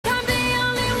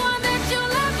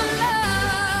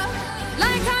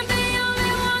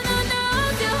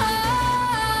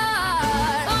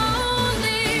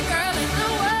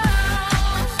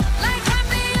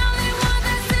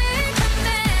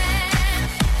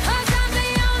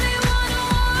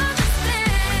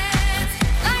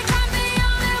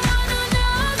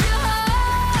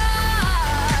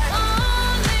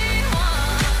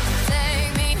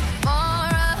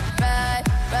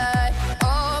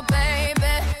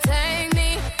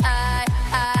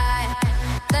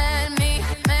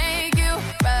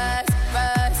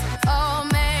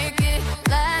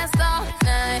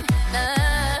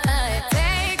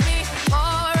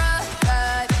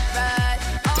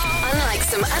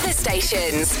weather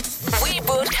stations. We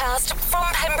broadcast from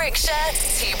Pembrokeshire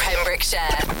to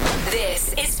Pembrokeshire.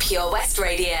 This is Pure West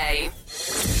Radio.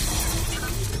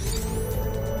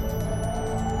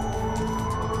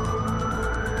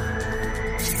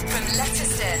 From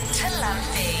Letterston to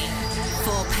Lamptey.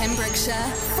 For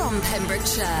Pembrokeshire, from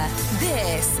Pembrokeshire,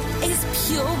 this is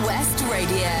Pure West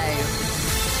Radio.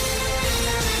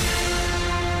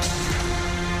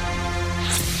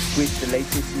 With the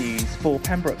latest news for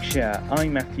Pembrokeshire,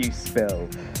 I'm Matthew Spill.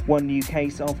 One new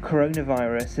case of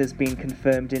coronavirus has been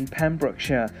confirmed in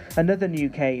Pembrokeshire. Another new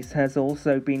case has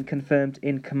also been confirmed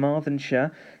in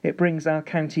Carmarthenshire. It brings our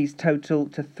county's total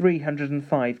to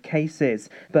 305 cases,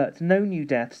 but no new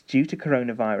deaths due to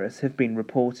coronavirus have been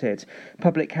reported.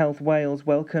 Public Health Wales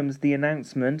welcomes the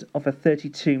announcement of a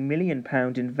 £32 million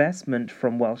investment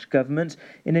from Welsh Government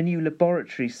in a new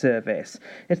laboratory service.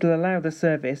 It'll allow the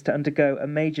service to undergo a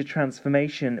major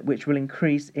transformation which will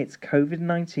increase its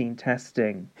COVID-19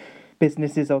 testing.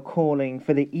 Businesses are calling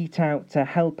for the Eat Out to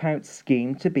Help Out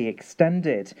scheme to be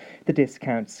extended. The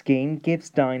discount scheme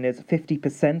gives diners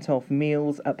 50% off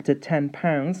meals up to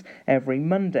 £10 every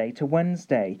Monday to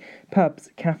Wednesday. Pubs,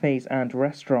 cafes and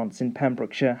restaurants in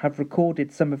Pembrokeshire have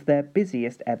recorded some of their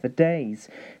busiest ever days.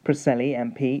 Preseli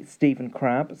MP Stephen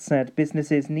Crabb said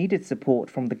businesses needed support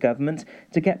from the government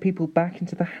to get people back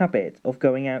into the habit of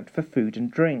going out for food and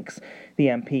drinks. The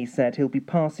MP said he'll be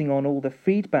passing on all the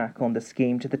feedback on the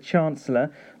scheme to the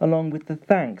Chancellor, along with the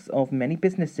thanks of many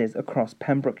businesses across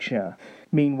Pembrokeshire.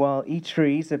 Meanwhile,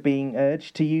 eateries are being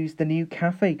urged to use the new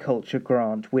Cafe Culture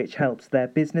Grant, which helps their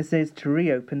businesses to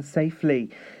reopen safely.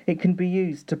 It can be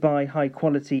used to buy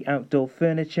high-quality outdoor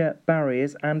furniture,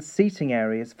 barriers and seating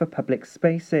areas for public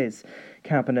spaces.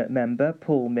 Cabinet member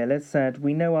Paul Miller said,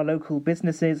 "We know our local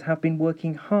businesses have been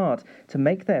working hard to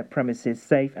make their premises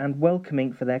safe and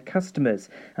welcoming for their customers,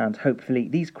 and hopefully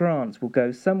these grants will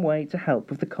go some way to help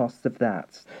with the costs of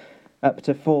that." Up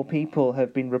to 4 people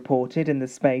have been reported in the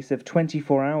space of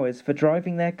 24 hours for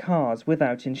driving their cars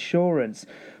without insurance.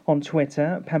 On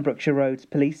Twitter, Pembrokeshire Roads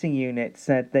Policing Unit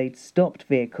said they'd stopped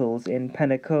vehicles in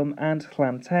Penacum and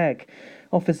Llanteg.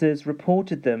 Officers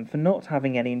reported them for not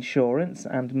having any insurance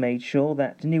and made sure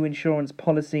that new insurance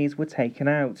policies were taken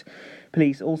out.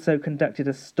 Police also conducted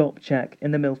a stop check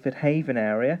in the Milford Haven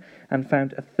area and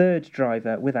found a third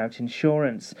driver without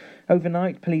insurance.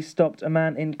 Overnight, police stopped a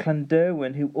man in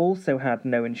Llandurwan who also had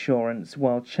no insurance,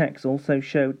 while checks also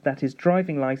showed that his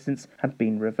driving licence had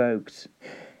been revoked.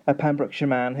 A Pembrokeshire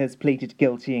man has pleaded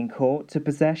guilty in court to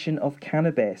possession of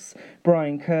cannabis.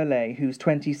 Brian Curley, who's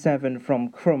 27 from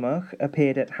Crummoch,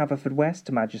 appeared at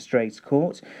Haverfordwest Magistrates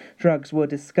Court. Drugs were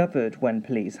discovered when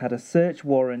police had a search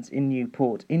warrant in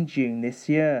Newport in June this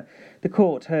year. The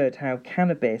court heard how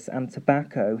cannabis and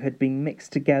tobacco had been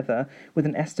mixed together with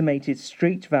an estimated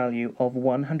street value of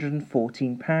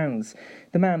 £114.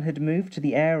 The man had moved to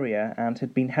the area and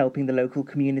had been helping the local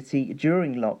community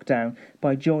during lockdown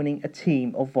by joining a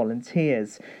team of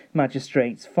volunteers.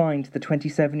 Magistrates fined the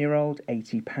 27-year-old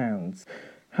 £80.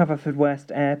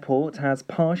 Haverfordwest Airport has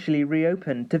partially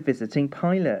reopened to visiting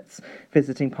pilots.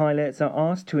 Visiting pilots are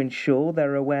asked to ensure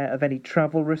they're aware of any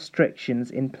travel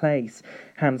restrictions in place.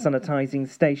 Hand sanitising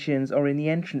stations are in the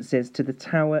entrances to the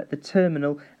tower, the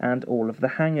terminal and all of the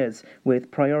hangars,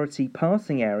 with priority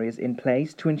passing areas in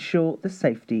place to ensure the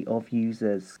safety of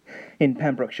users. In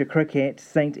Pembrokeshire cricket,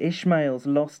 St Ishmael's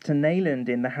lost to Neyland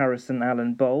in the Harrison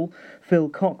Allen Bowl. Phil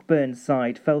Cockburn's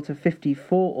side fell to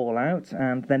 54 all out,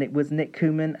 and then it was Nick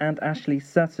Cooman and Ashley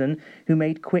Sutton who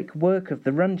made quick work of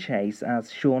the run chase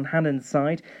as Sean Hannon's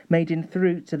side made in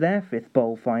through to their 5th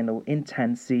bowl final in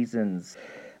 10 seasons.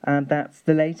 And that's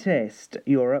the latest.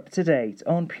 You're up to date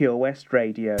on Pure West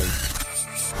Radio.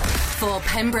 For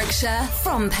Pembrokeshire,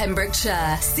 from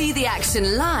Pembrokeshire. See the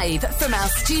action live from our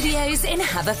studios in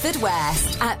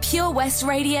Haverfordwest at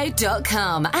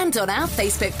purewestradio.com and on our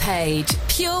Facebook page,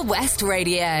 Pure West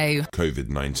Radio.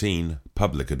 COVID-19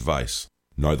 public advice.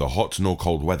 Neither hot nor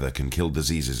cold weather can kill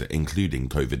diseases including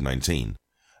COVID-19,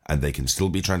 and they can still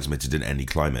be transmitted in any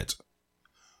climate.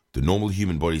 The normal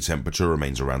human body temperature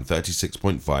remains around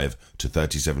 36.5 to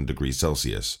 37 degrees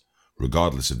Celsius,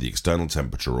 regardless of the external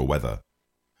temperature or weather.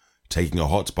 Taking a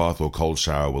hot bath or cold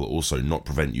shower will also not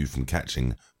prevent you from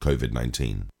catching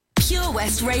COVID-19. Pure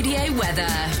West Radio weather.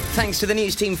 Thanks to the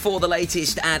news team for the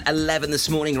latest at 11 this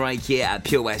morning right here at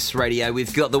Pure West Radio.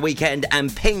 We've got The Weekend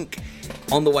and Pink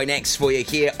on the way next for you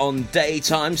here on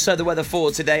Daytime. So the weather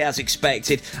for today, as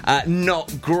expected,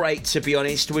 not great to be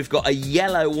honest. We've got a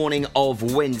yellow warning of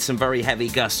wind, some very heavy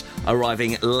gusts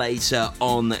arriving later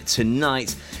on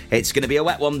tonight. It's going to be a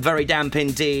wet one, very damp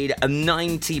indeed. A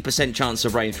 90% chance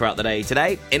of rain throughout the day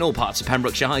today. In all parts of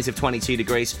Pembrokeshire, highs of 22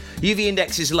 degrees. UV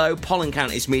index is low, pollen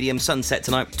count is medium, sunset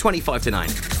tonight, 25 to 9.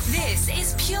 This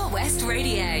is Pure West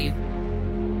Radio.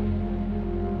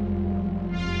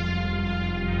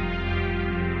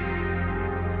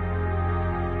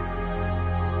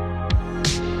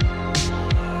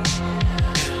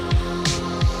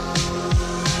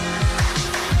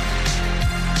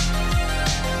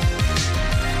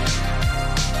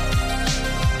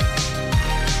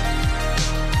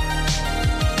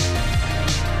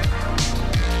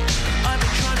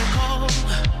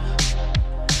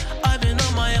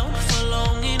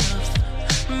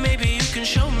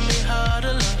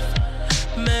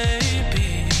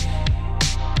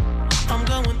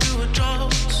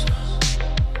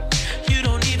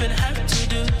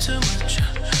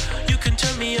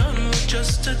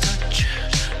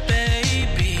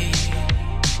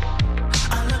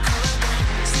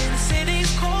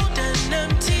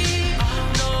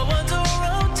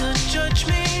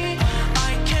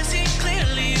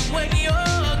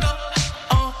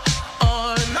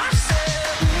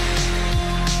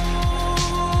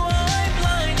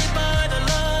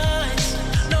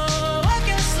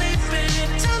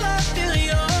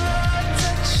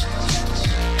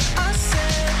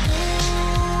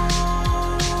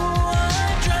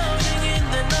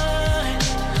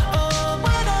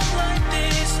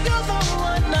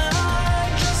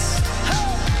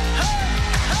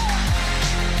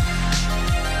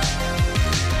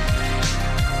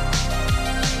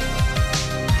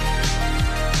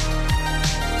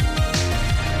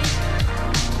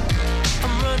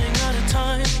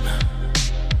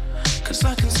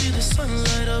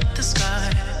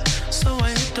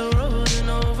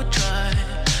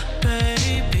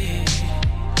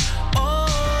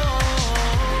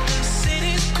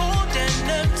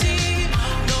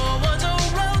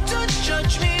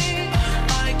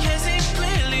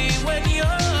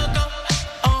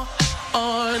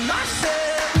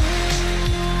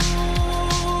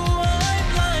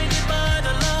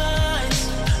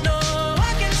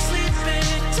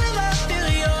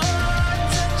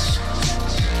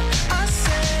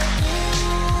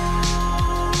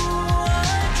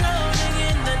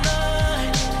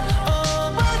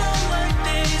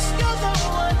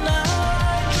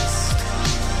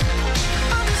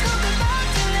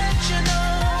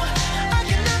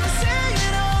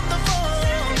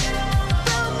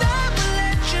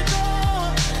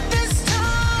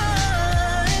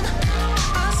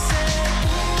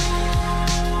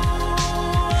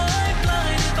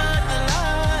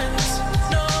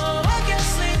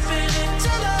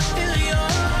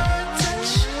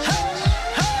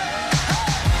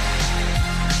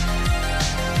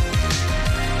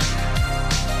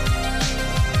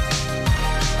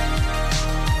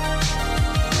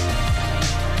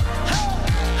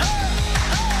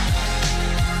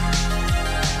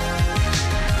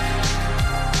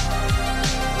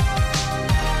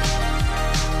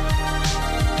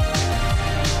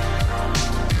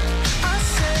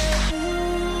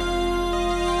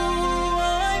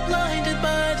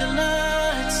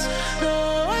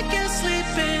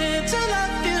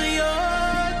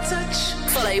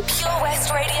 Pure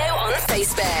West Radio on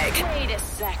Facebook. Wait a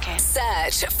second.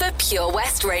 Search for Pure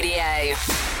West Radio.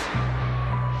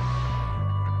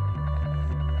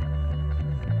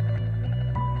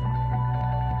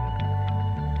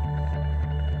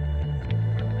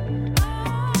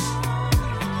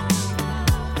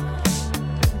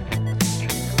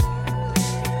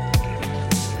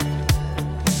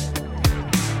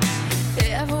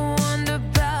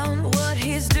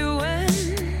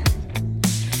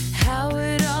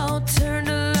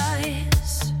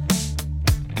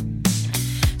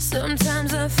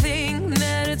 Sometimes I think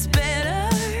that it's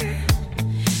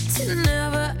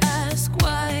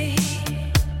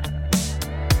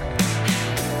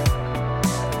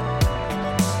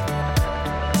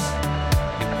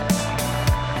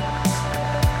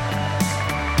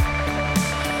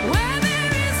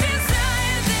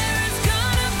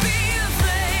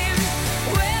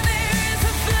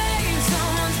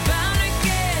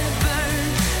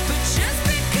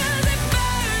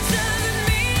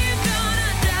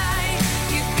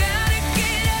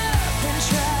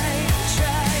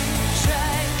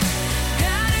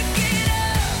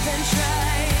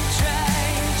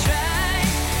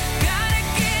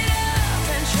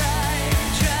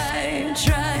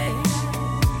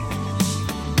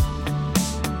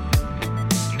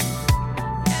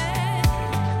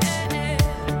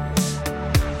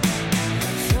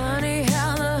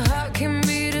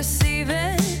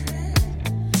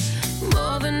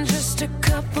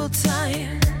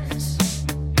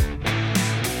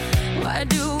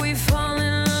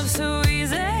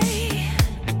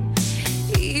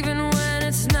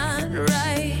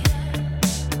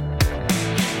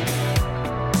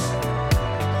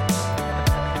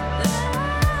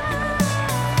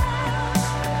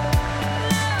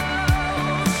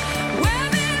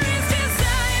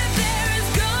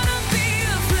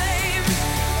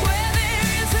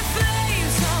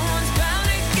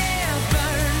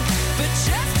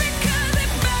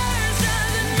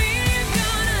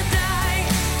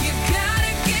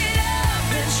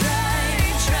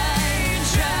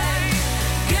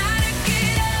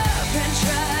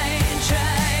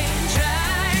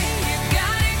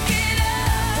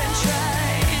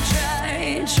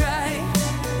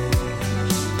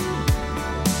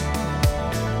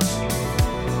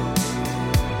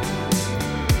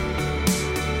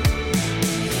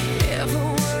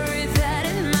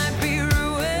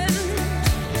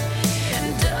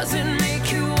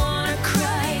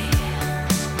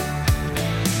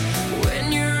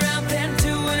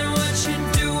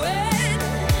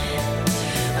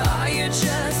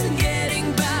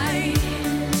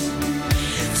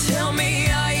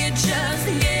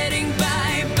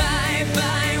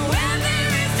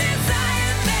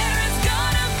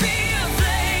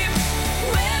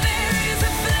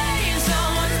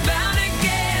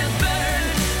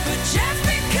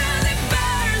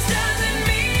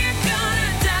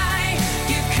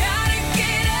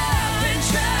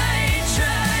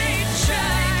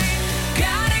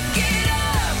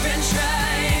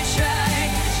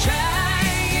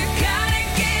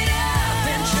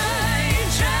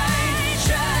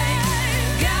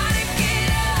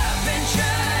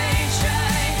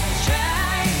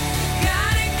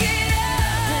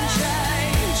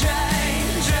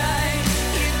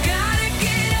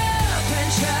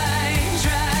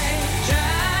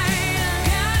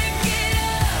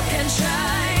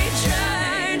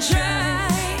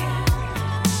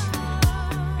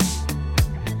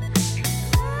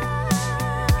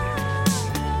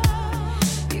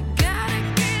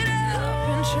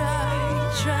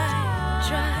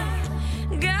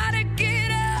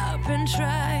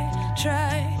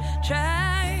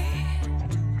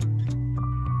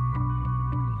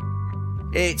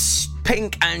It's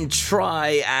Pink and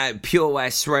Try at Pure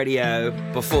West Radio.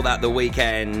 Before that, The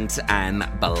Weekend and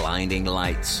Blinding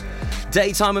Lights.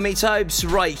 Daytime with me, Tobes,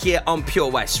 right here on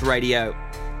Pure West Radio.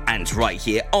 And right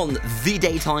here on The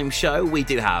Daytime Show, we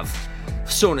do have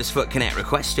Saunders Foot Connect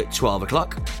request at 12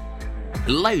 o'clock.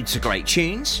 Loads of great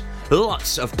tunes.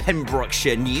 Lots of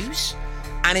Pembrokeshire news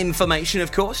and information,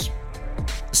 of course.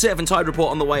 Surf and Tide report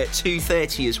on the way at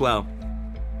 2:30 as well.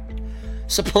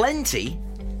 So plenty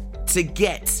to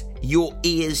get your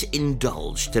ears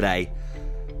indulged today.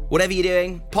 Whatever you're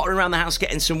doing, pottering around the house,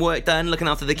 getting some work done, looking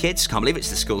after the kids. Can't believe it's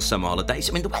the school summer holidays.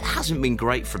 I mean, the weather hasn't been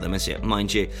great for them, has it?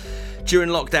 Mind you, during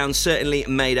lockdown, certainly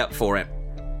made up for it.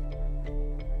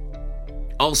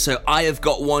 Also, I have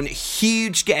got one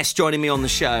huge guest joining me on the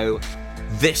show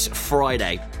this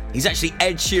Friday. He's actually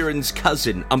Ed Sheeran's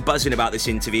cousin. I'm buzzing about this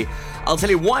interview. I'll tell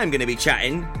you why I'm going to be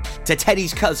chatting to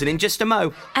Teddy's cousin in just a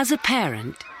mo. As a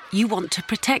parent, you want to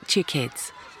protect your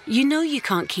kids. You know you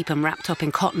can't keep them wrapped up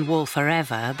in cotton wool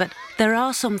forever, but there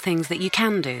are some things that you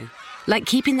can do, like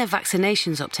keeping their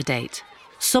vaccinations up to date.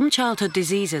 Some childhood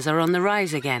diseases are on the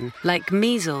rise again, like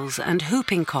measles and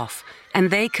whooping cough, and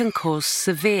they can cause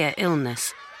severe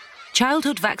illness.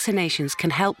 Childhood vaccinations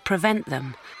can help prevent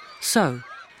them. So,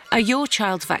 are your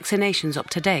child's vaccinations up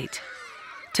to date?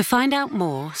 To find out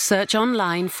more, search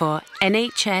online for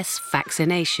NHS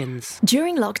vaccinations.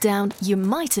 During lockdown, you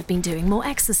might have been doing more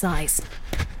exercise.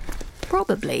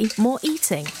 Probably more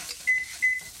eating.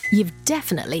 You've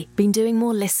definitely been doing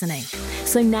more listening.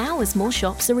 So now, as more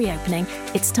shops are reopening,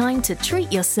 it's time to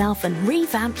treat yourself and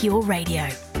revamp your radio.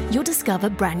 You'll discover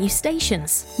brand new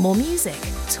stations, more music,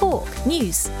 talk,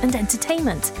 news and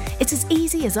entertainment. It's as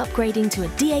easy as upgrading to a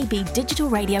DAB digital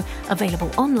radio available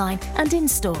online and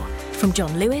in-store. From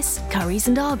John Lewis, Currys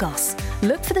and Argos.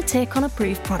 Look for the tick on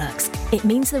approved products. It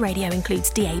means the radio includes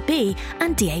DAB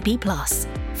and DAB+.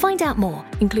 Find out more,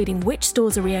 including which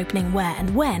stores are reopening where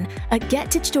and when, at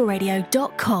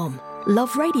getdigitalradio.com.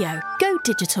 Love radio. Go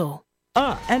digital.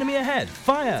 Enemy ahead.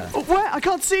 Fire. Oh, where? I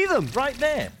can't see them. Right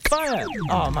there. Fire.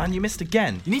 Oh, man, you missed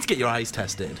again. You need to get your eyes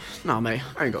tested. Nah, mate,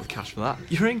 I ain't got the cash for that.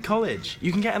 You're in college.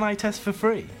 You can get an eye test for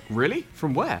free. Really?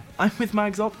 From where? I'm with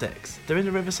Mags Optics. They're in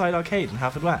the Riverside Arcade in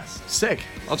Haverfordwest. Sick.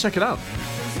 I'll check it out.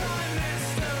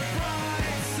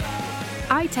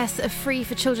 Eye tests are free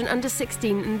for children under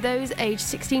 16 and those aged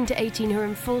 16 to 18 who are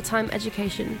in full-time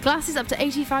education. Glasses up to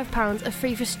 £85 are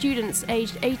free for students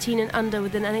aged 18 and under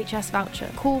with an NHS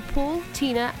voucher. Call Paul,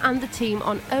 Tina and the team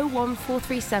on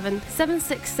 01437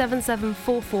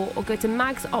 767744 or go to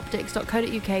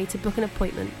magsoptics.co.uk to book an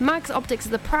appointment. Mags Optics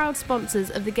are the proud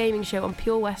sponsors of the gaming show on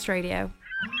Pure West Radio.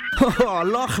 Oh,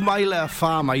 Lochmeyler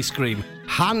Farm Ice Cream.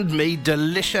 Handmade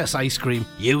delicious ice cream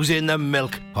using the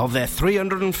milk of their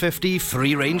 350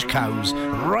 free-range cows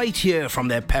right here from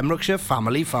their Pembrokeshire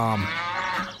family farm.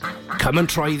 Come and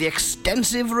try the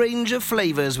extensive range of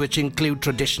flavours which include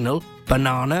traditional,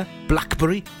 banana,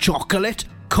 blackberry, chocolate,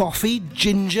 coffee,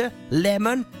 ginger,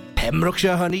 lemon,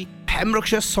 Pembrokeshire honey,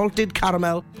 Pembrokeshire salted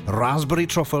caramel, raspberry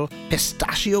truffle,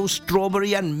 pistachio,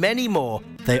 strawberry and many more.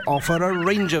 They offer a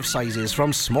range of sizes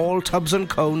from small tubs and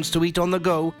cones to eat on the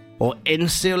go or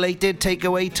insulated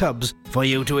takeaway tubs for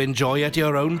you to enjoy at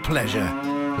your own pleasure.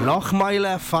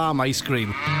 Lochmeyler Farm Ice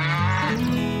Cream.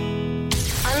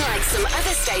 Unlike some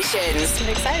other stations, I'm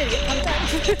excited to get pumped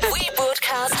up. we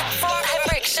broadcast from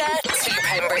Pembrokeshire to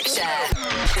Pembrokeshire.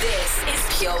 This is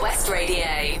Pure West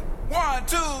Radio. 1,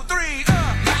 2, 3,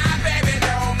 my baby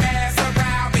don't mess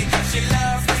around because she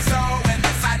loves me so, and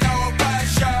this I know for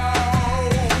sure.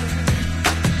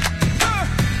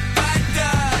 But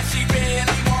does she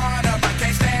really wanna, but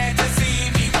can't stand to see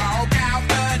me walk out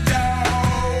the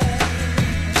door?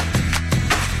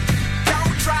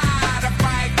 Don't try to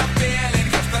fight the feeling,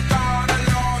 'cause the thought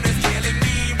alone is killing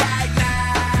me right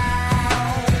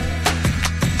now.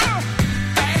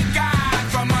 Thank God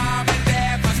for mom and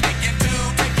dad for sticking two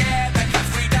together,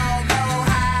 'cause we don't know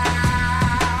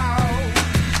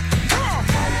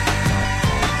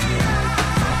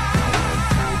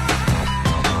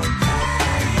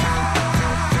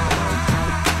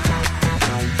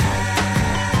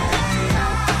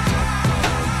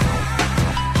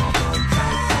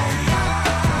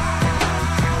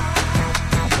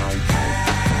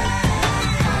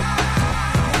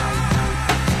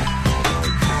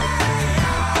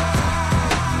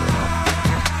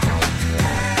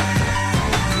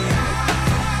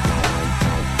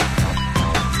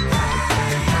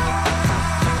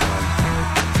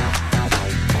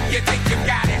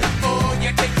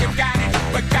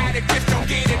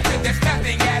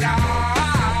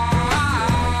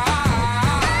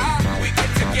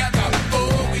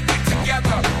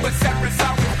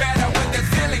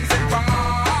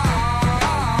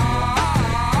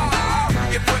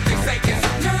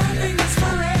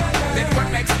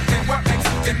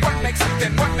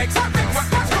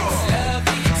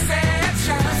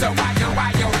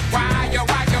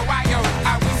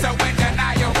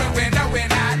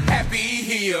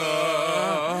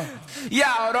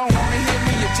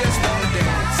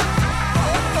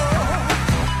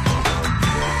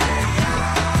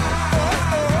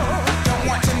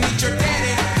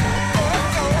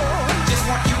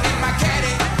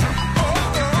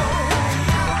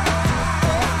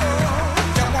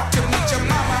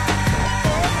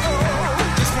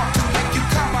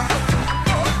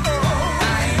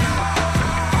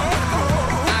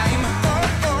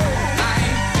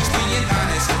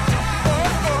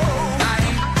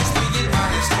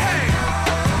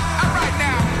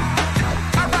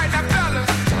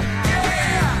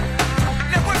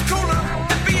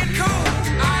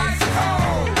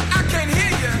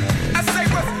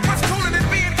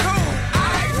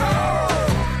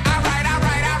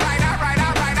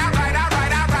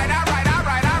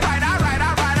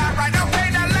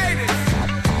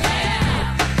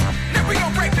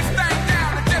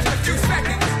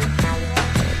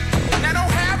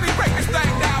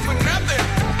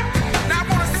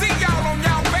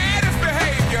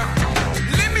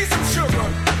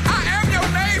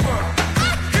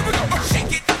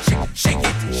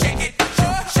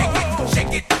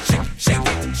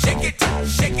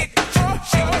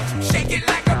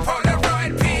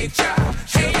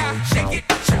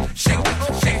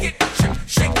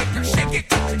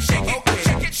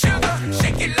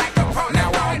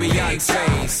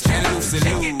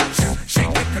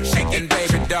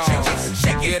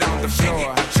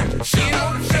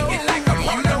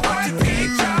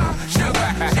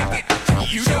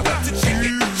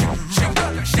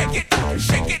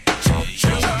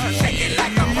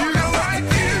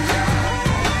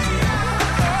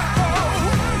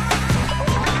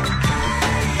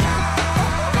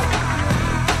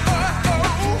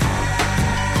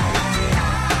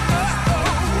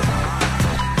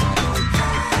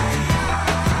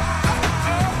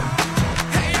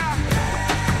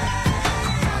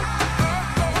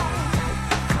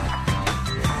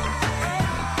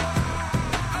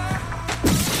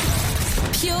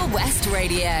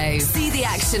Radio. See the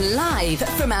action live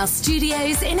from our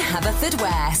studios in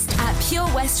Haverfordwest at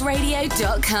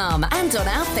purewestradio.com and on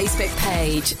our Facebook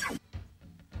page.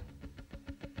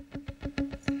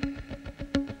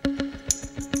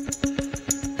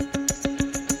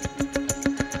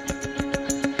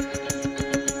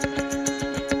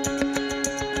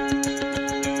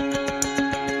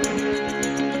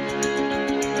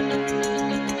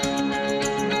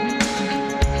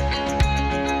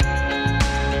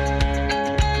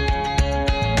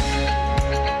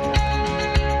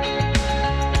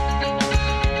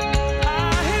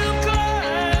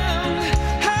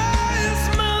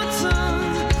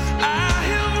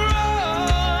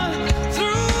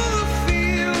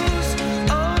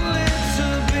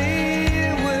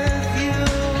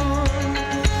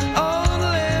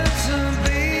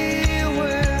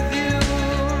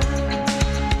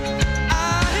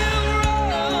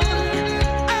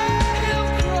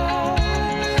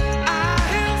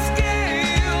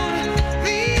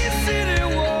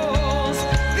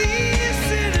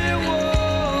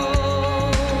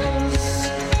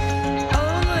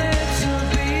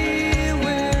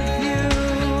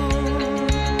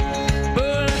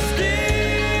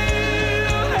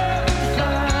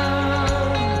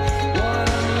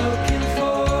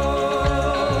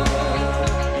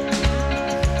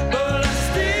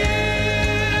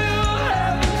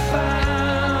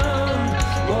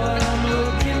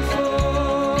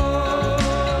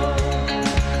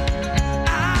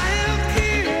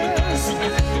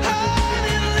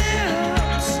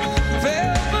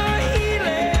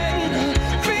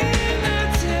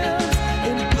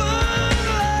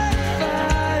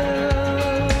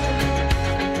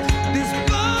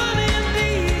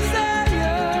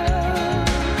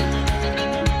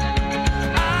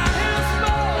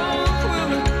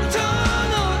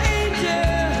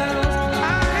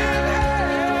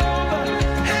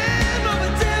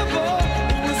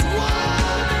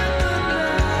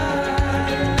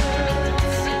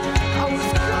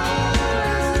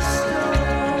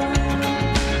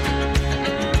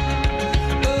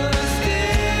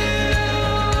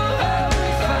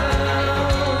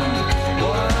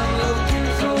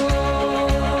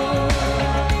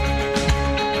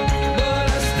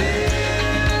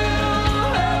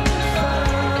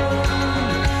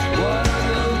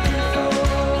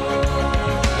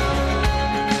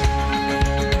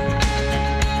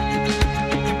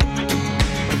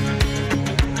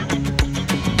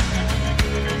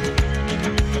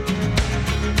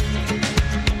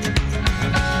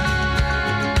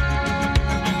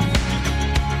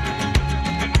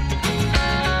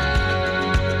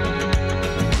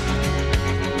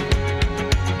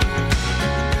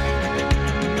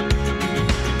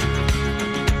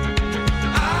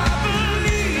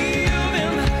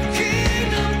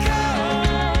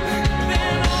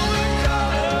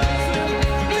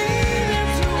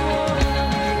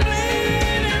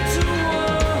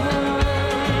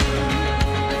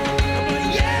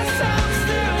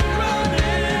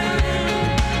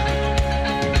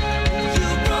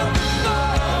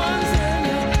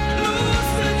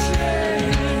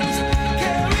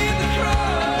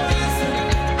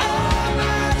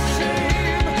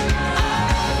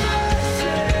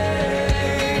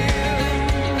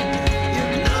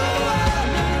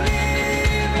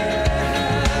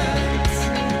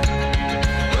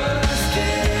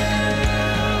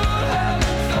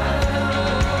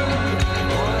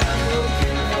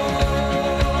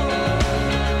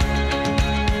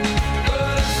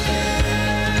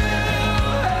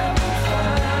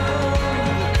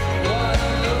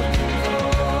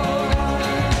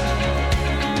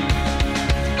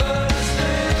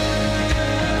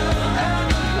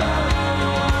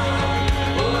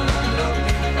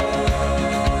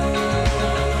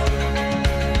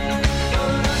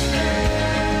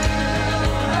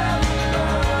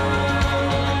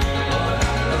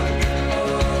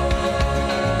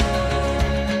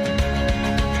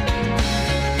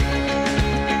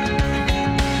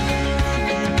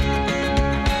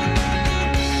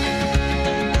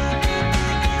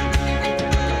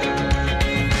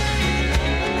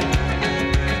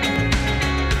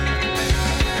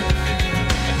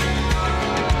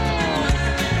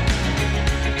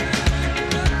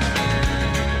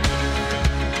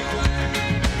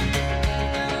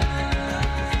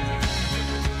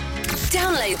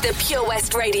 Download the Pure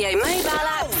West Radio mobile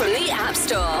app from the App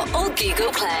Store or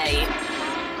Google Play.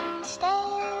 Stay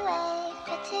awake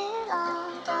for too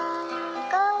long, don't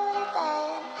go to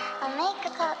bed. I'll make a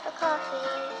cup of coffee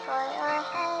for your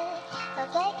head. I'll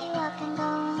get you up and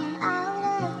going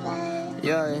out of bed.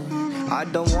 Yeah. I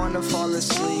don't wanna fall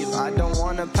asleep, I don't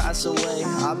wanna pass away.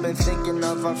 I've been thinking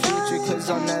of our future, cause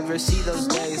I'll never see those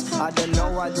days. I don't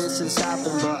know why this has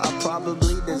happened, but I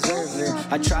probably deserve it.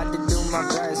 I tried to do my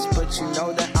best, but you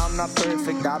know that I'm not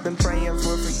perfect. I've been praying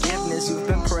for forgiveness, you've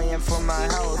been praying for my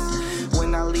health.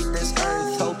 When I leave this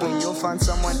earth, hoping you'll find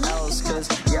someone else. Cause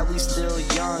yeah, we still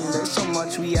young, there's so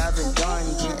much we haven't done.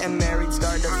 Getting married,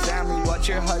 start a family, watch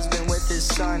your husband with his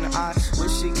son. I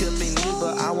wish it could be me,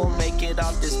 but I won't make it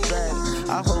off this bed.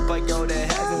 I hope I go to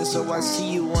heaven, so I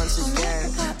see you once again.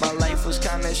 My life was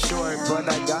kinda short, but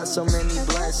I got so many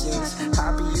blessings.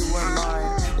 Happy you were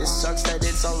mine, it sucks that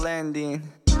it's all ending.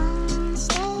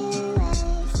 Stay away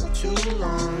for too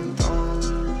long,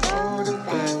 don't go to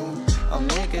bed. I'll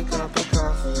make a cup of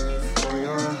coffee for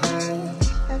your head.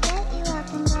 I'll get you up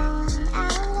and going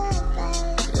out of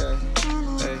bed. Yeah,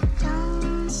 hey.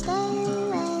 Don't stay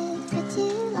awake for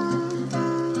too long.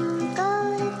 Don't go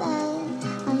to bed.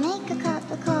 I'll make a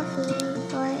cup of coffee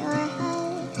for your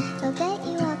head. I'll get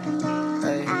you up and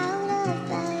going out of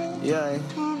bed. Yeah.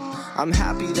 I'm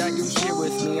happy that you're here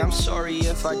with me. I'm sorry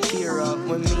if I tear up.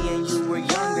 When me and you were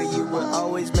younger, you would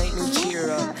always make me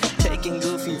cheer up. Taking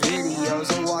goofy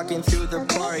videos and walking through the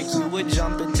park. You would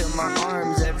jump into my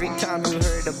arms every time you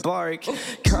heard a bark.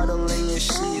 Cuddle in your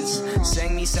sheets,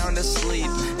 sang me sound asleep,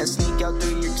 and sneak out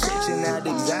through your kitchen at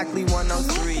exactly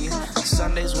 1:03.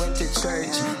 Sundays went to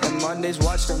church, and Mondays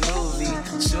watched a movie.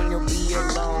 Soon you'll be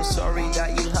alone, sorry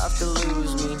that you have to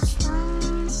lose me.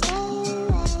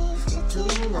 Too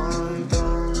long,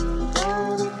 don't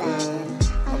go to bed.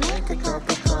 I'll make a cup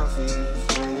of coffee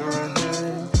for your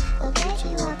head. I'll get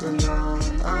you up and down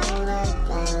out of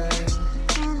bed.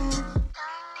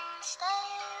 Don't stay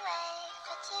awake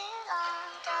for too long.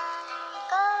 Don't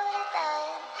go to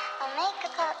bed. I'll make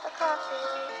a cup of coffee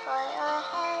for your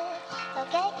head. I'll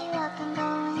get you up and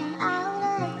going out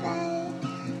of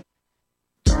bed.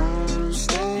 Don't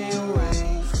stay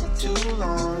awake for too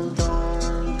long.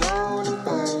 Don't go to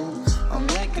bed. I'll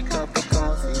make a cup of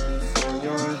coffee for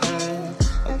your head.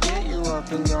 I'll get you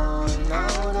up and going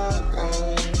out of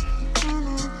bed.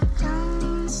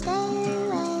 Don't stay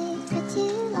awake for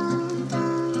too long.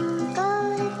 Don't go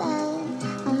to bed.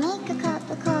 I'll make a cup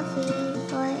of coffee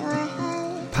for your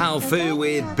head. Palfu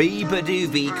with Beeba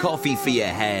Doobie, Coffee for Your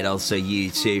Head, also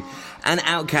U2. And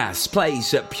Outcast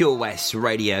plays at Pure West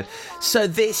Radio. So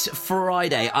this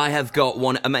Friday, I have got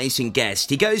one amazing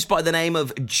guest. He goes by the name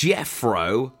of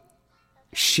Jeffro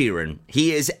Sheeran.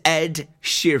 He is Ed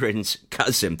Sheeran's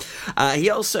cousin. He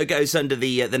also goes under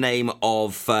the name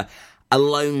of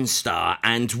Alone Star,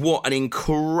 and what an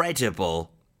incredible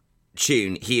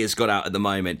tune he has got out at the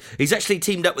moment. He's actually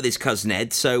teamed up with his cousin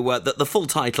Ed, so the full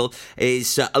title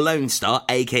is Alone Star,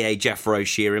 aka Jeffro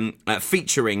Sheeran,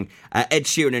 featuring Ed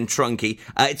Sheeran and Trunky.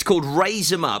 It's called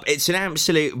Raise 'Em Up. It's an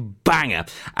absolute banger,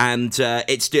 and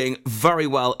it's doing very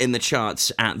well in the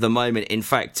charts at the moment. In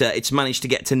fact, it's managed to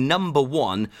get to number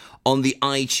 1 on the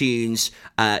iTunes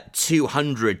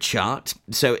 200 chart,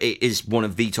 so it is one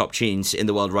of the top tunes in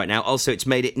the world right now. Also, it's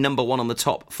made it number 1 on the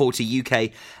top 40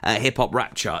 UK hip-hop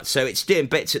rap chart, so it's doing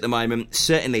bits at the moment.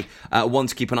 Certainly one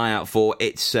to keep an eye out for.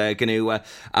 It's going to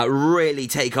really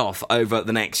take off over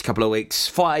the next couple of weeks.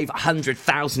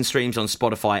 500,000 streams on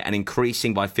Spotify and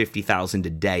increasing by 50,000 a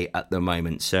day at the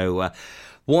moment, so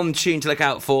one tune to look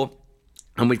out for.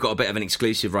 And we've got a bit of an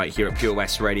exclusive right here at Pure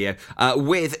West Radio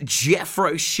with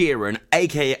Jeffro Sheeran,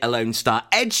 a.k.a. Alone Star,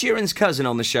 Ed Sheeran's cousin,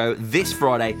 on the show this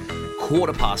Friday,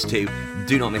 2:15.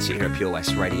 Do not miss it here at Pure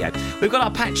West Radio. We've got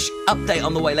our patch update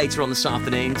on the way later on this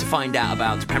afternoon to find out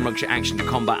about Pembrokeshire Action to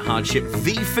Combat Hardship,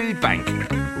 the food bank,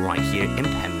 right here in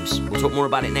Pems. We'll talk more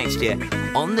about it next year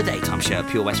on the daytime show at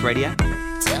Pure West Radio.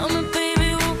 Tell me,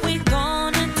 baby, what we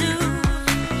gonna do?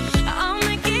 I'll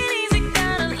make it easy,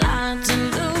 got a lot to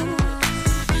lose.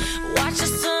 Watch the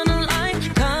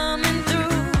sunlight coming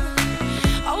through.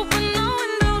 Open the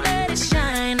window, let it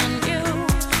shine on you.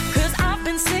 'Cause I've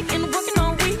been sick and working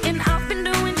all week and I've been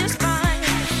doing just fine.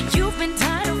 You've been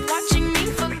tired of watching me,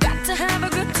 forgot to have a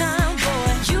good time,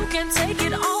 boy. You can't take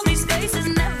it, all these faces,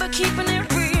 never keeping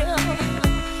it real.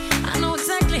 I know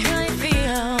exactly how you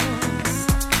feel.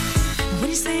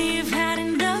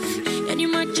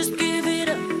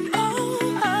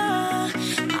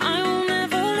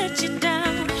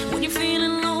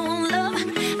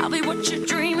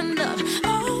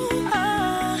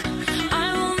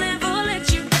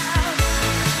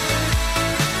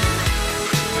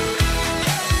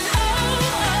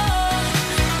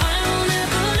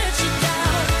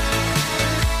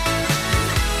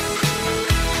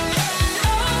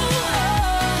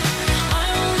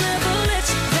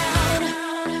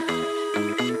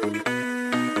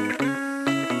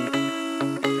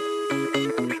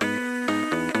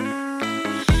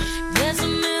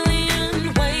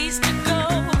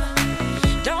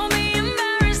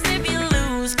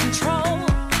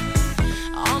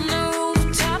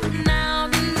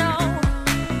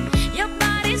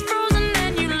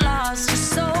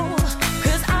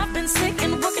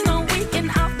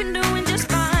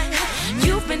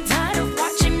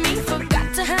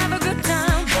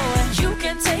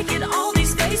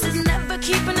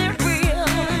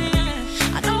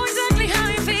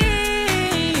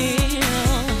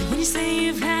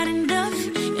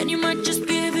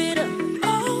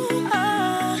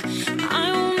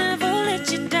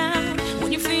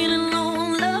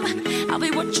 I'll be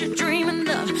what you're dreaming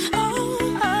of. Oh,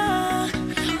 oh,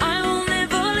 I will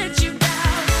never let you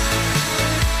down.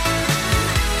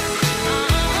 Oh,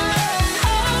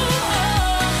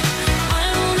 I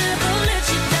will never let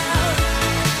you down.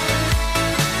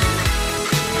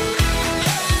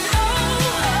 Oh,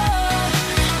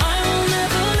 I will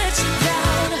never let you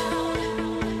down.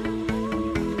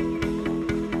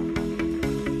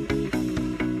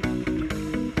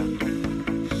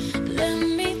 Let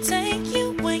me take you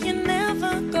where you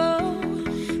never go.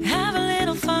 Have a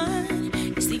little fun,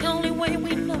 it's the only way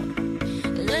we know.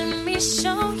 Let me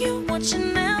show you what you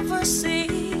never see.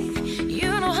 You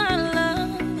know how to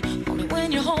love, only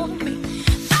when you're holding me.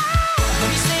 When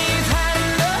you say you've had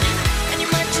enough, and you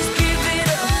might just give it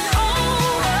up.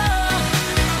 Oh,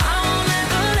 I will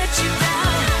never let you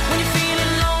down. When you're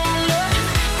feeling lonely,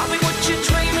 I'll be what you're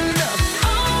dreaming of.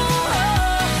 Oh,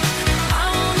 I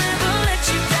will never let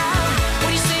you down.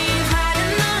 When you say you've had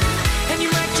enough, and you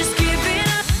might just give it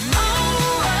up.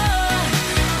 Oh,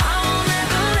 I will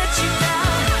never let you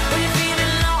down. When you're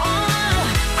feeling lonely,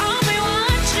 I'll be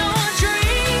what you're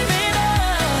dreaming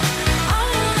of. I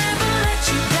will never let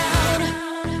you down.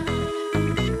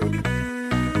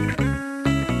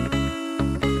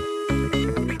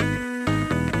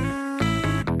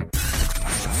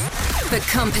 For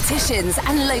competitions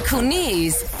and local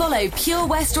news, follow Pure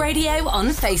West Radio on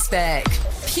Facebook.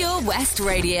 Pure West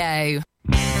Radio.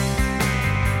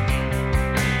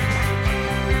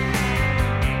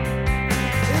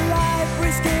 Life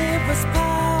risk gave us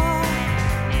power.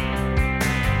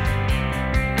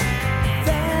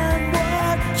 Then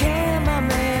what came and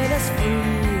made us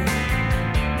free?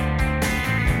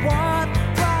 What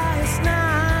price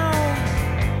now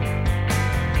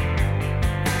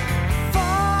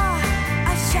for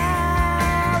a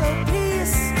shallow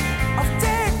piece of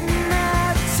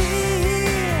dignity?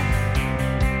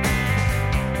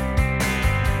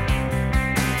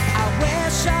 I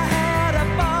wish I had a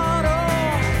bottle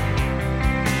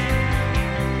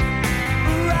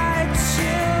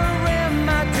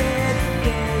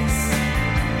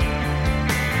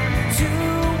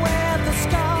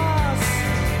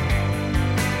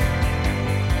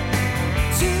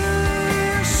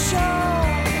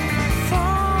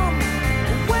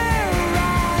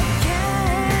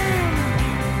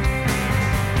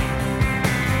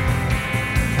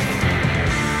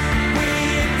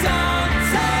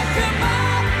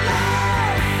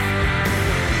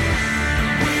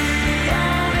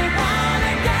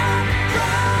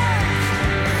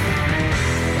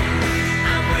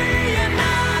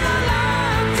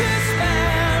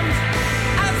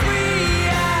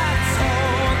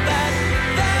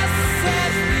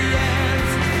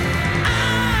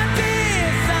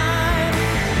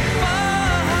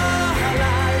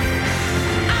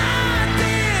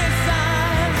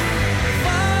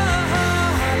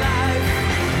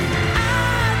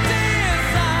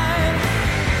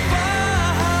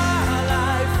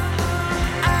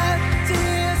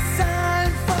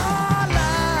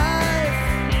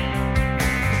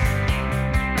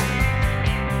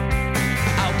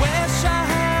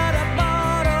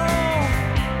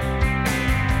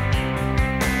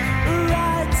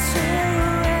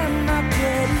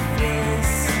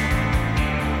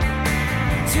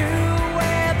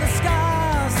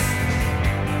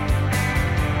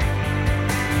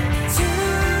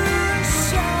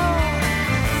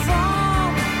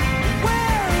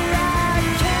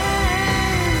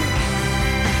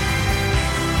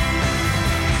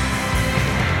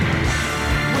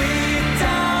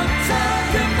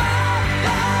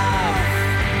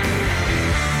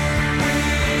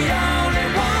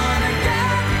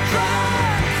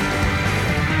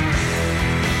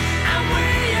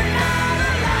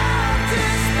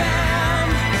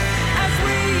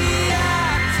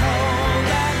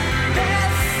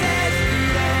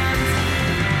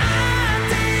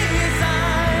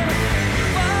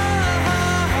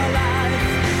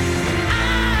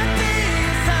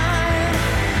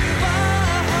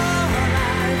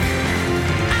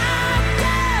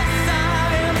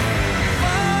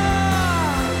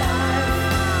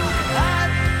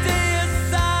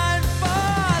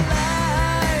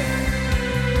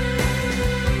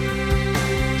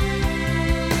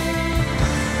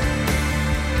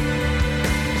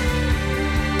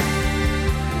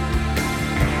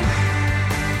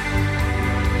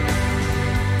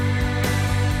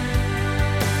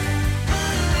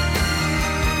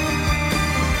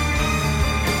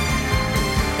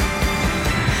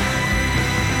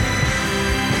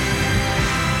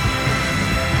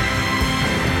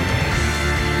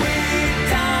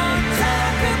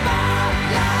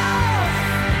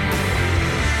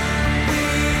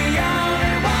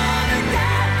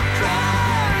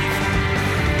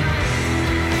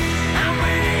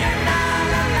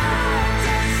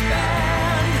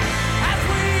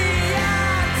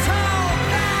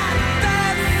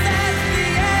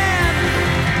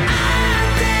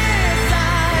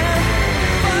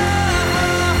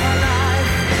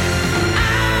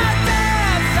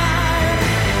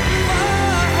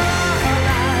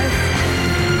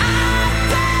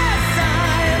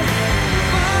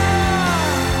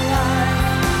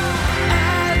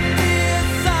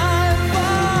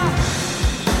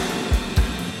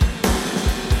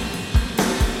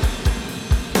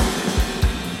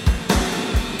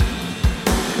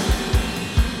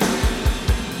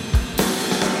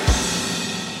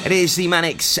It is the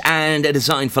Manics and A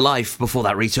Design for Life. Before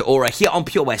that, Rita Ora here on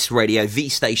Pure West Radio, the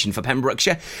station for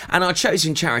Pembrokeshire. And our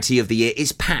chosen charity of the year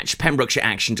is Patch, Pembrokeshire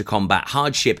Action to Combat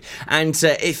Hardship. And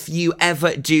if you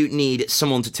ever do need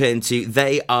someone to turn to,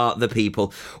 they are the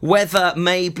people. Whether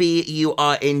maybe you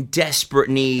are in desperate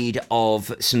need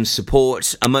of some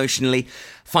support emotionally,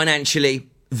 financially,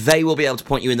 they will be able to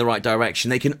point you in the right direction.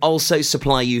 They can also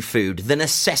supply you food. The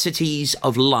necessities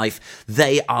of life,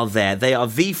 they are there. They are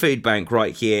the food bank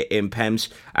right here in Pems,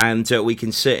 and we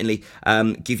can certainly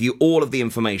give you all of the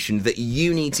information that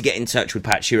you need to get in touch with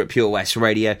Patch here at Pure West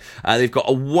Radio. They've got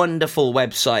a wonderful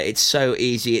website. It's so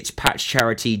easy. It's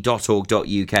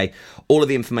patchcharity.org.uk. All of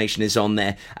the information is on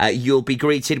there. You'll be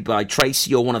greeted by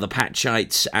Tracy or one of the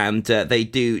Patchites, and they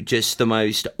do just the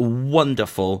most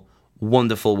wonderful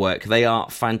work. They are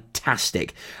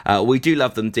fantastic. We do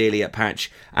love them dearly at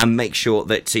Patch, and make sure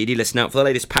that you do listen out for the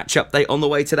latest Patch update on the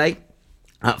way today.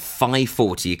 At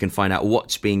 5:40, you can find out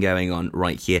what's been going on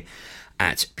right here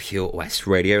at Pure West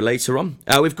Radio later on.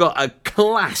 We've got a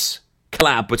class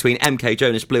collab between MK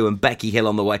Jonas Blue and Becky Hill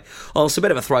on the way. Also a bit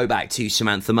of a throwback to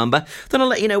Samantha Mumba. Then I'll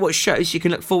let you know what shows you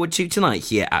can look forward to tonight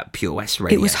here at Pure West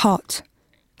Radio. It was hot,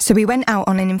 so we went out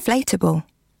on an inflatable.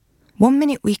 One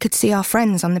minute we could see our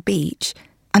friends on the beach,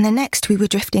 and the next we were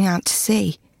drifting out to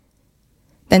sea.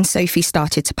 Then Sophie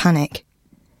started to panic.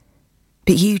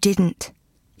 But you didn't.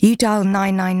 You dialed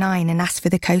 999 and asked for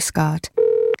the Coast Guard.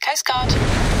 Coast Guard.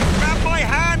 Grab my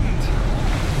hand!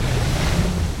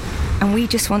 And we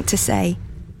just want to say,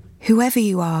 whoever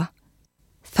you are,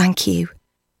 thank you.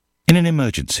 In an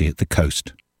emergency at the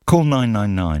coast, call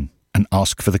 999 and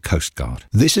ask for the Coast Guard.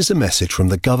 This is a message from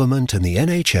the government and the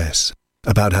NHS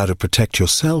about how to protect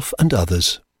yourself and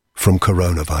others from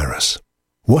coronavirus.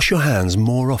 Wash your hands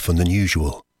more often than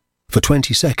usual, for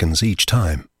 20 seconds each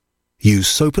time. Use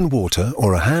soap and water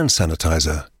or a hand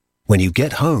sanitizer when you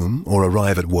get home or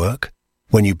arrive at work,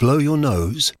 when you blow your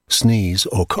nose, sneeze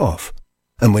or cough,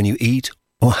 and when you eat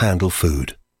or handle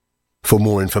food. For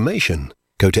more information,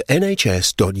 go to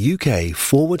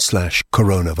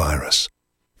nhs.uk/coronavirus.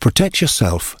 Protect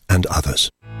yourself and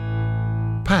others.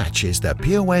 Patch is the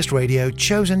Pure West Radio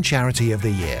chosen charity of the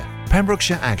year.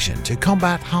 Pembrokeshire Action to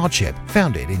Combat Hardship,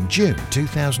 founded in June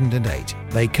 2008.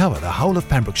 They cover the whole of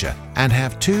Pembrokeshire and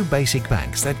have 2 basic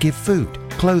banks that give food,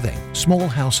 clothing, small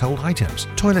household items,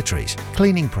 toiletries,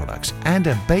 cleaning products, and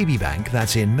a baby bank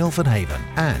that's in Milford Haven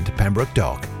and Pembroke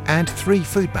Dock, and 3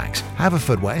 food banks,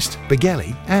 Haverfordwest,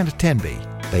 Begelly and Tenby.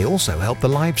 They also help the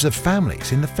lives of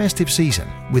families in the festive season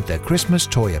with their Christmas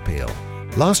toy appeal.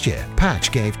 Last year, Patch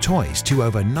gave toys to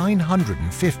over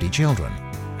 950 children.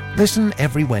 Listen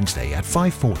every Wednesday at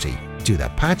 5:40 to the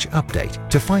Patch Update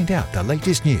to find out the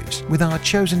latest news with our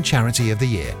chosen charity of the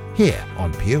year here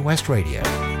on Pure West Radio.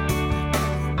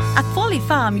 At Folly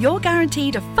Farm, you're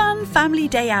guaranteed a fun family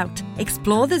day out.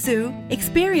 Explore the zoo,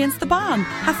 experience the barn,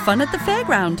 have fun at the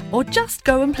fairground, or just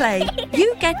go and play.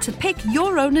 You get to pick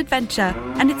your own adventure,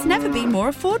 and it's never been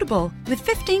more affordable. With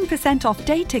 15% off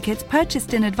day tickets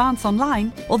purchased in advance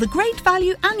online, or the great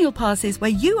value annual passes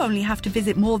where you only have to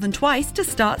visit more than twice to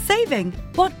start saving.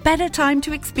 What better time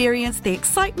to experience the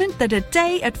excitement that a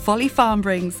day at Folly Farm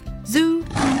brings? Zoo,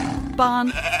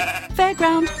 barn,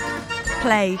 fairground,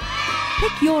 play.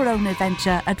 Pick your own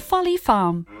adventure at Folly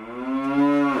Farm.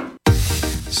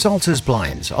 Salters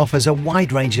Blinds offers a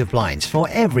wide range of blinds for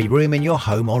every room in your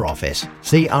home or office.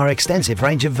 See our extensive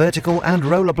range of vertical and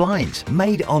roller blinds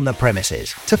made on the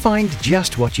premises to find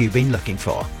just what you've been looking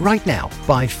for. Right now,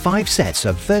 buy 5 sets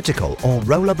of vertical or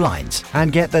roller blinds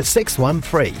and get the 6th one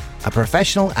free. A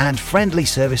professional and friendly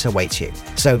service awaits you.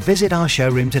 So visit our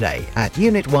showroom today at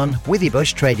Unit 1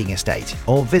 Withybush Trading Estate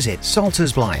or visit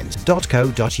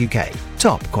saltersblinds.co.uk.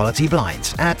 Top quality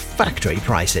blinds at factory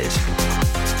prices.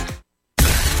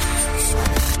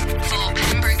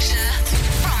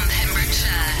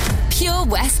 Pure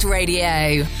West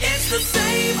Radio. It's the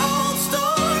same old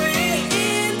story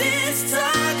in this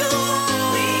tug of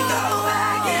war. We go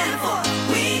back and forth,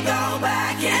 we go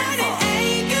back and forth. It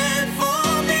ain't good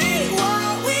for me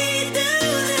what we do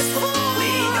this for.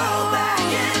 We go back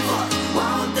and forth,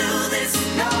 won't do this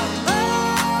no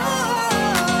more.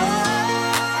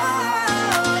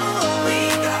 We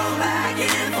go back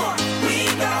and forth, we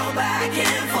go back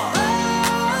and forth.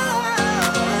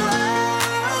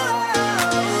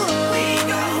 We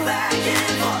go back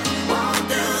and forth, won't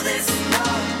do this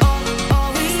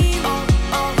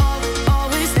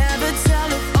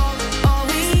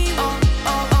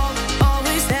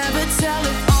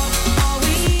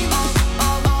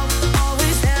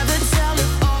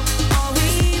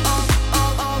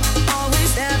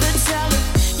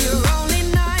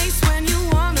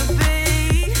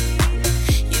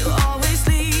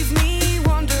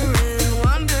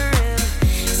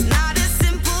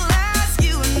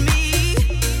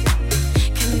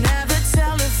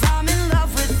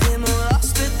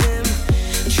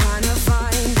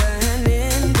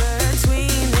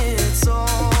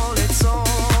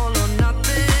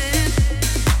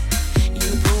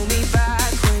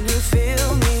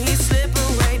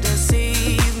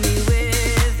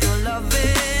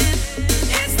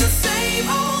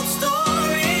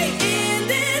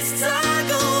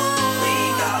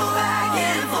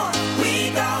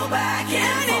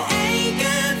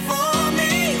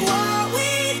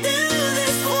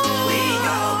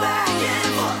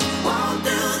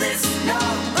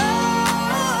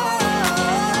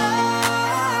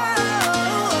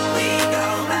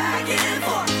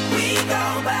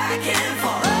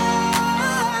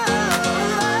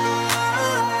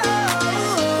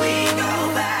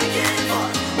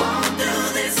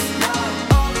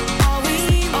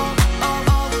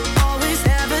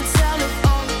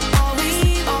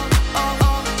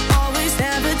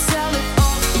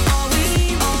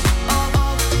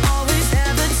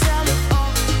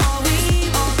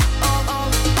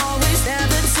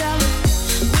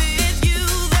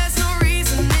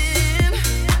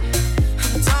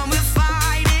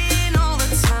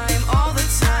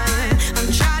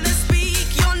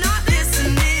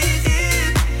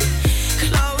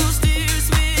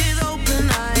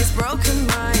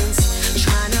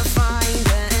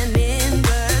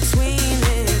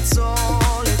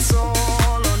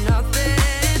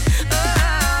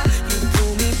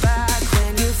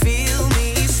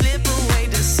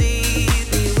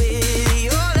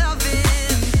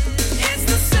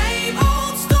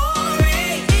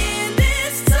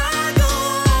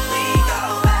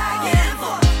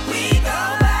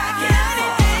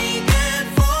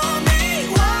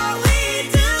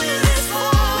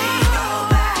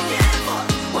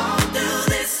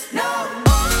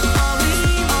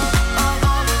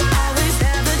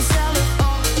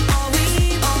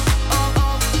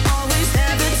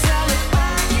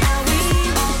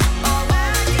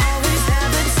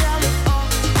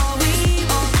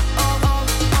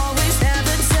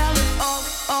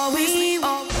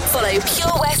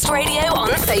West Radio on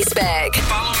Facebook.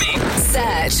 Follow me.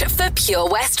 Search for Pure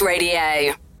West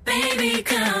Radio. Baby,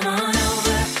 come on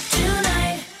over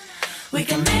tonight. We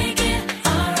can make it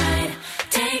alright.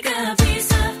 Take a piece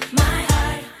of my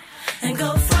heart and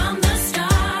go from the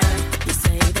start. You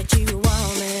say that you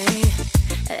want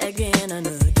me again and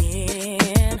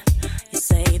again. You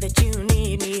say that you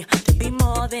need me to be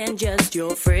more than just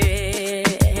your friend.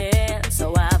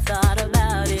 So I've thought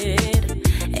about it,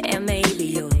 and maybe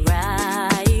you're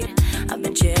right. I've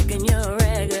been checking your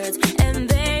records, and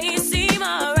they seem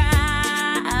alright.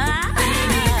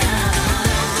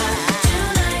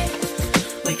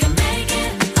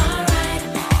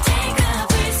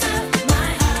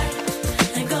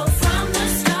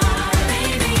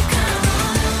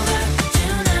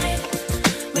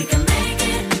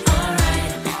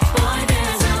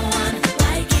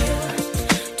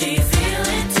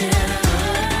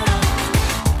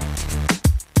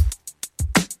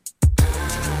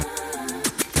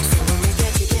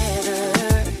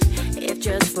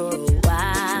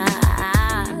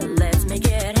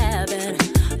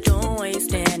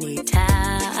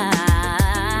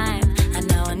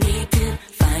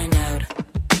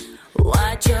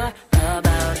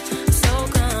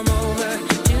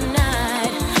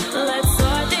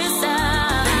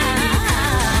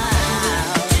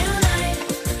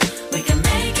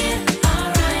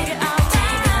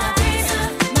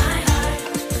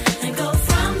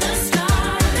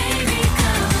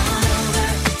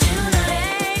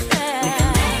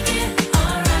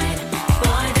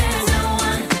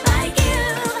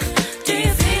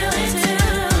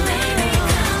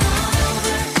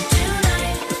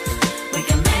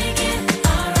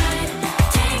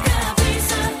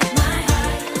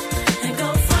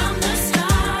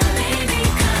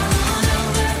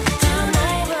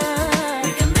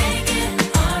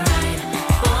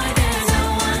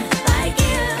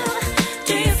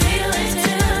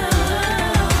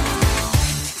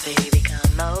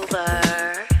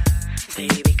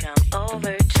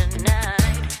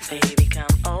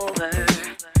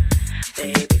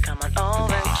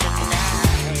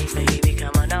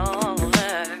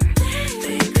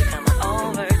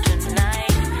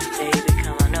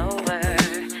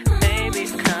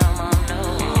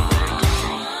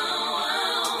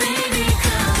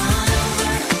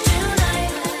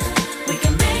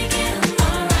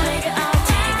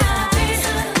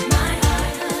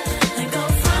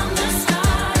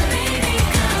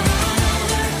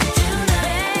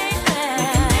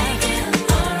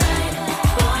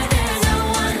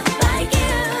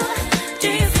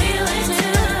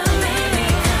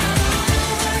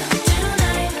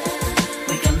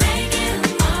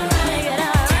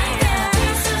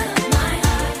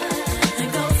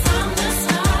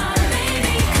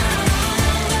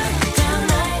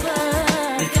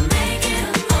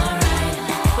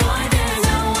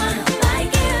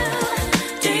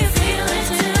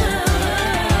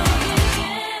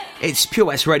 It's Pure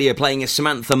West Radio playing as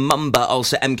Samantha Mumba,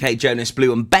 also MK Jonas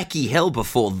Blue and Becky Hill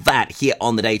before that here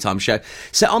on the Daytime Show.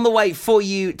 So on the way for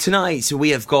you tonight, we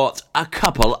have got a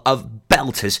couple of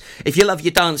belters. If you love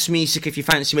your dance music, if you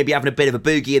fancy maybe having a bit of a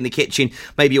boogie in the kitchen,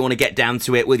 maybe you want to get down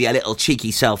to it with your little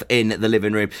cheeky self in the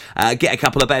living room, get a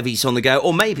couple of bevies on the go,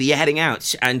 or maybe you're heading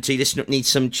out and you just need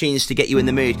some tunes to get you in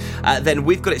the mood, then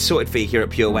we've got it sorted for you here at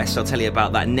Pure West. I'll tell you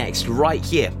about that next, right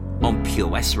here on Pure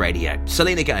West Radio.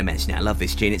 Selena Gomez now, I love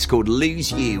this tune. It's called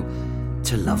Lose You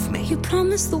to Love Me. You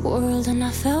promised the world and I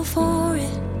fell for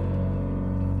it.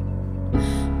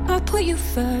 I put you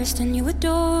first and you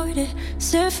adored it.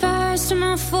 Set fires to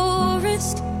my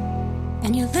forest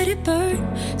and you let it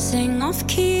burn. Sang off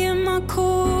key in my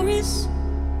chorus,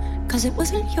 'cause it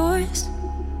wasn't yours.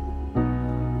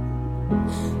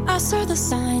 I saw the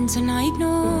signs and I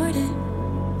ignored it.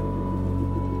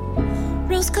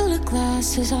 Rose-colored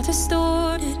glasses are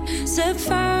distorted. Set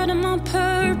fire to my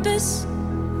purpose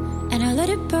and I let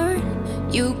it burn.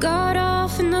 You got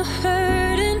off in the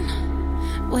hurting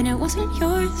when it wasn't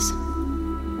yours.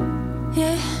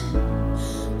 Yeah,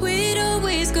 we'd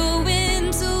always go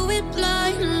into it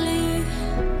blindly.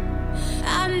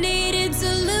 I needed to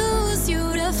lose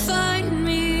you to find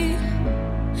me.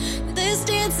 This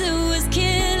dancer was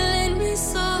killing me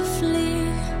softly.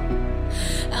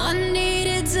 I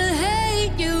needed to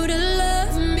hate you to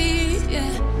love me,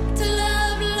 yeah. To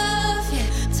love, love, yeah.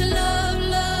 To love,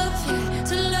 love, yeah.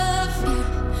 To love you.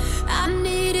 I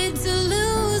needed to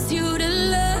lose you to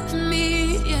love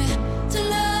me, yeah. To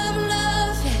love,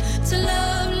 love, yeah. To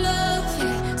love, love,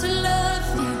 yeah. To love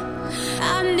you.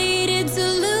 I needed to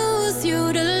lose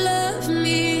you to love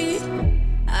me.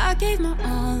 I gave my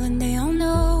all and they all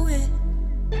know it.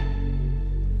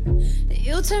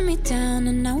 You turned me down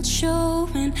and now it's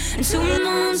showing. And 2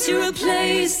 months you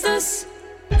replaced us.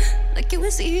 Like it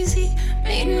was easy,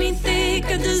 made me think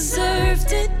I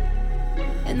deserved it.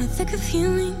 In the thick of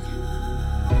healing,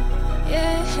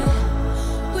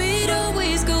 yeah. We'd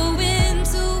always go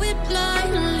into it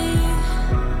blindly.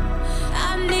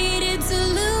 I needed to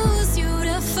lose you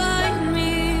to find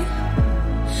me.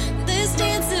 This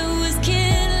dancer was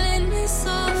killing me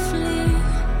softly.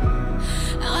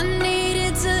 I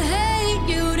needed to hate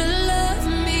you to love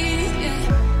me, yeah.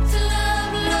 To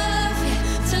love, love, yeah.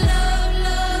 To love,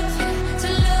 love, yeah. To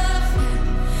love,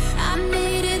 yeah. I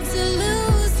needed to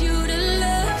lose you to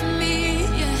love me,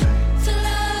 yeah. To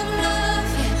love, love,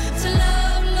 yeah. To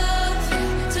love, love, yeah.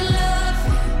 To love,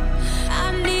 yeah. I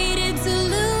needed to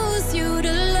lose you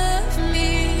to love me.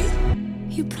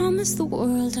 You promised the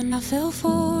world and I fell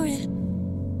for it.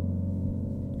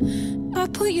 I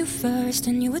put you first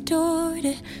and you adored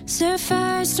it. Set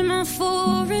fires to my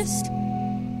forest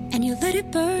and you let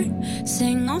it burn.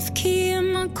 Sang off key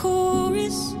in my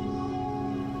chorus.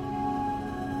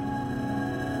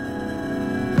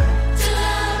 To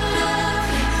love, love,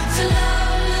 yeah. To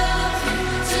love, love,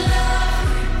 yeah. To love,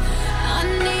 yeah. I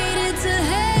needed to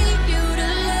hate you to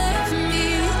love me,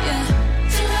 yeah.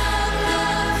 To love,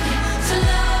 love, yeah. To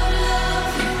love,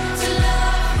 love, yeah. To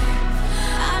love,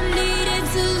 yeah. I needed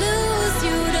to lose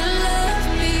you to love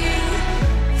me.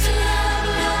 To love,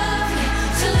 love, yeah.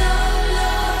 To love,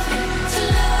 love, yeah. To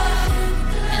love,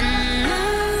 yeah. And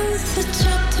now the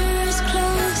chapter is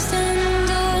closed and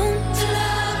done. To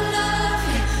love, love,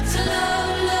 yeah. To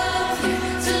love, love,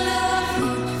 yeah. To love,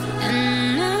 yeah. And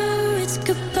now it's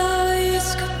goodbye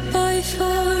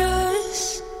for us.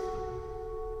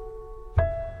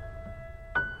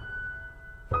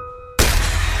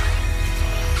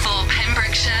 For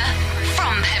Pembrokeshire,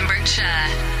 from Pembrokeshire,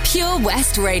 Pure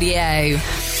West Radio.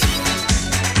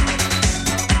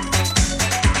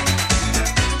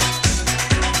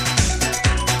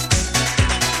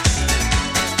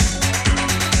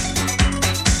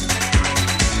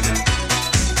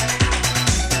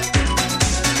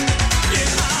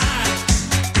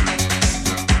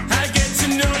 I get to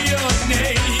know your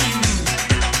name.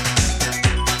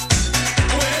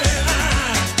 Well, I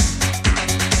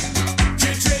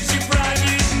can trace your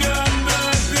private number,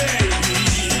 baby.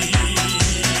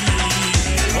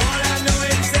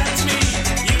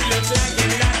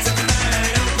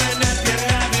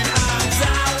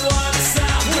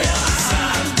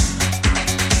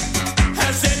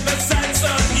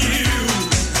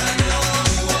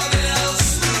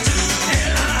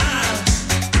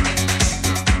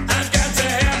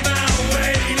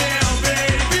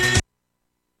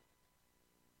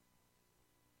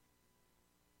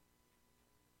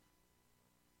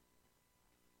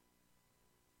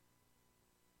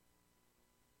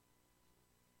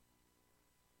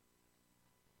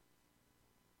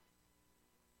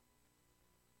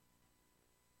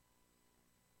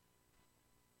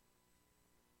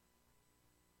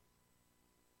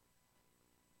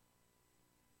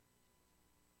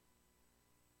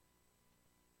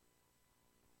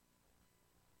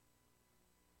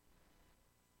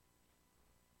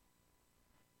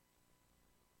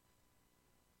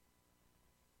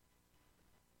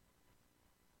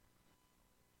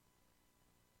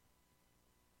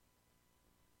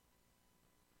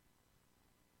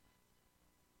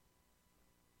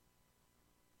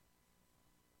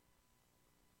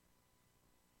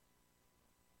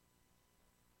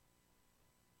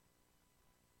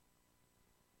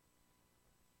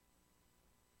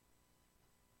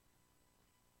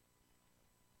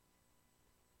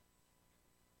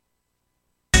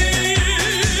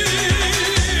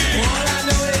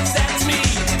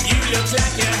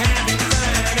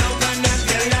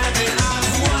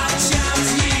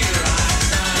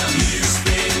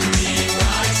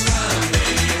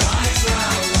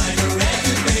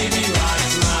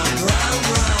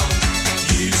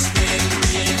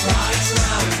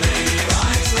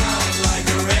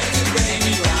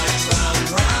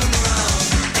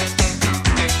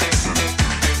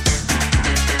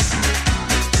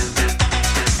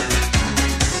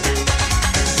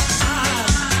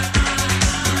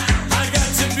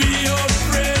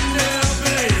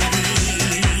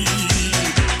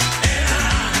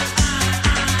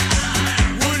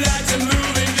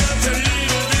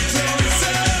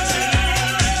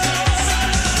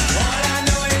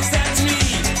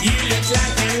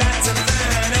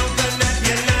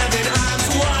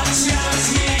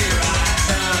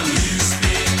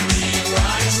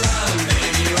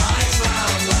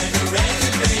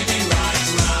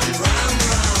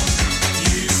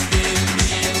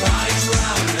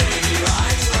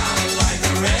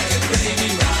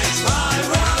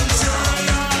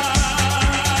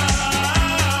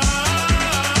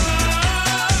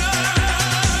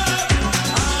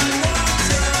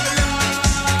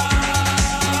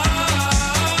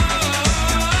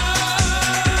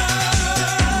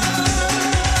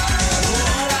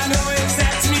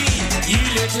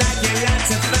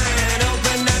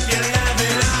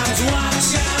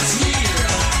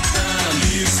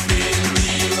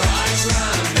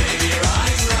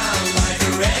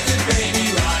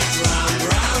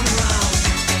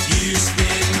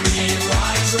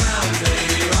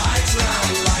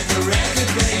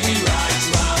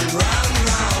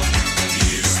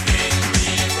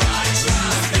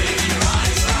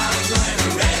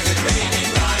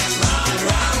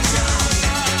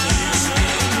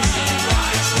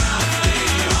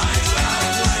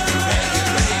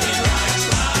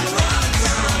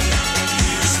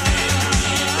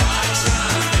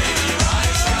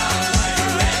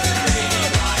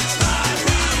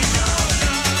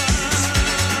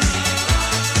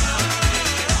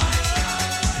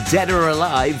 Dead or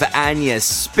Alive, and you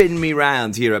Spin Me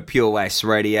Round here at Pure West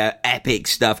Radio. Epic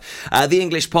stuff. The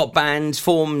English pop band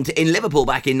formed in Liverpool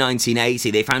back in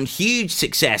 1980. They found huge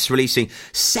success, releasing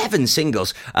 7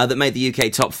 singles that made the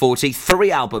UK top 40.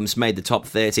 3 albums made the top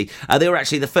 30. They were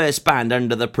actually the first band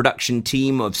under the production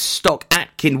team of Stock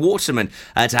Aitken Waterman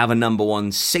to have a number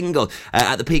 1 single.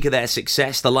 At the peak of their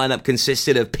success, the lineup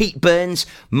consisted of Pete Burns,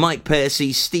 Mike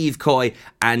Percy, Steve Coy,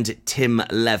 and Tim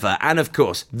Lever. And of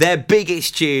course, their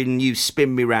biggest tune, You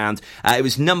Spin Me Round, it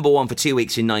was number 1 for 2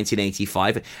 weeks in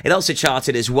 1985. It also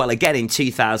charted as well again in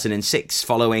 2006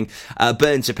 following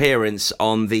Burns' appearance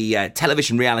on the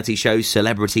television reality show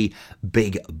Celebrity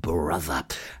Big Brother.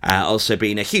 Also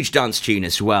being a huge dance tune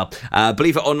as well.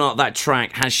 Believe it or not, that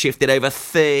track has shifted over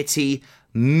 30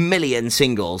 million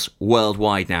singles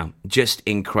worldwide now. Just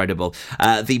incredible.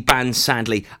 The band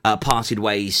sadly parted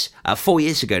ways 4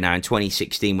 years ago now in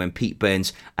 2016 when Pete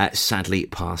Burns sadly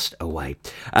passed away.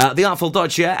 The Artful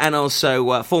Dodger and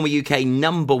also former UK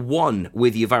number 1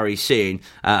 With You Very Soon.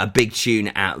 A big tune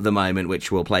at the moment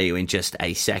which we'll play you in just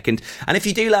a second. And if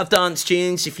you do love dance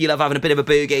tunes, if you love having a bit of a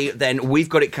boogie, then we've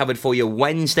got it covered for you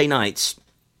Wednesday nights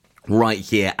right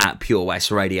here at Pure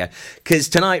West Radio, because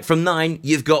tonight from 9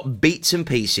 you've got Beats and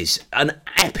Pieces, an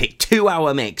epic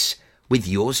 2-hour mix with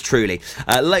yours truly.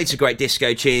 Loads of great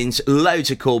disco tunes, loads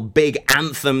of cool big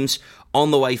anthems on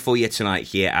the way for you tonight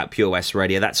here at Pure West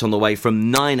Radio. That's on the way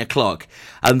from 9 o'clock.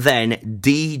 And then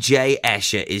DJ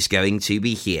Escher is going to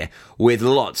be here with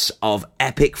lots of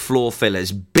epic floor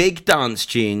fillers, big dance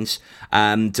tunes,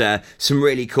 and some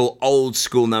really cool old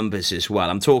school numbers as well.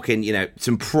 I'm talking, you know,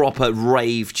 some proper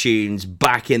rave tunes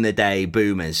back in the day,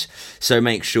 boomers. So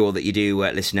make sure that you do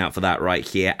listen out for that right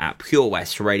here at Pure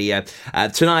West Radio.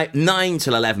 Tonight, 9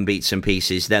 till 11 Beats and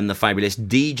Pieces, then the fabulous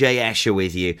DJ Escher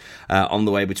with you on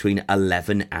the way between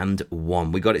 11 and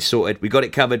 1. We got it sorted, we got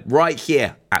it covered right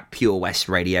here at Pure West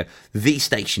Radio, the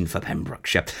station for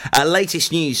Pembrokeshire.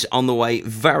 Latest news on the way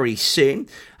very soon,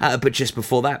 but just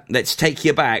before that, let's take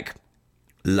you back.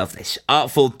 Love this.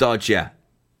 Artful Dodger,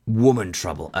 Woman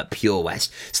Trouble at Pure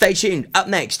West. Stay tuned. Up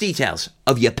next, details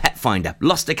of your pet finder.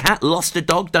 Lost a cat, lost a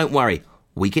dog? Don't worry,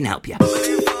 we can help you.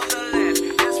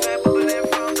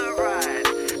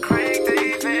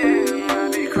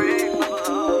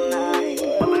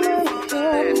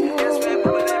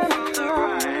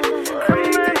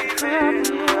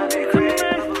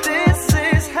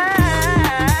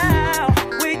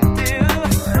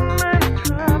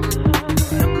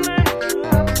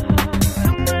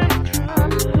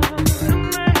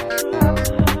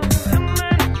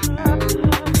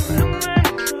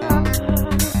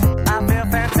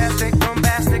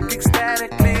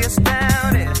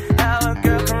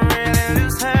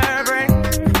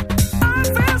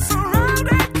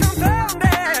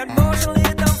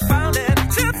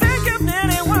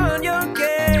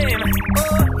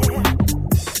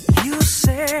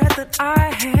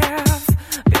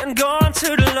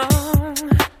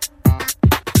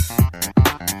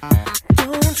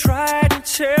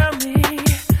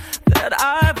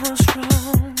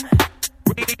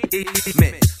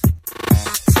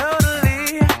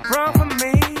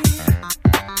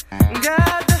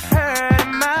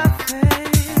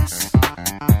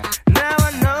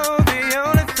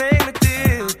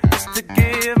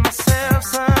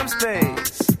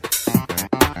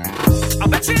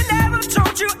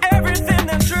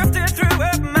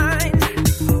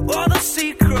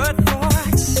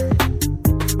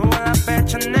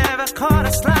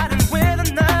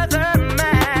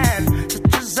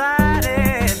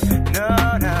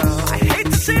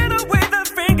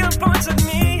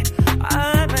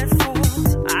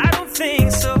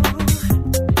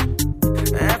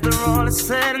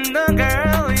 Said and done,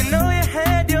 girl, you know you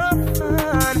had your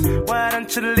fun. Why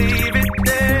don't you leave?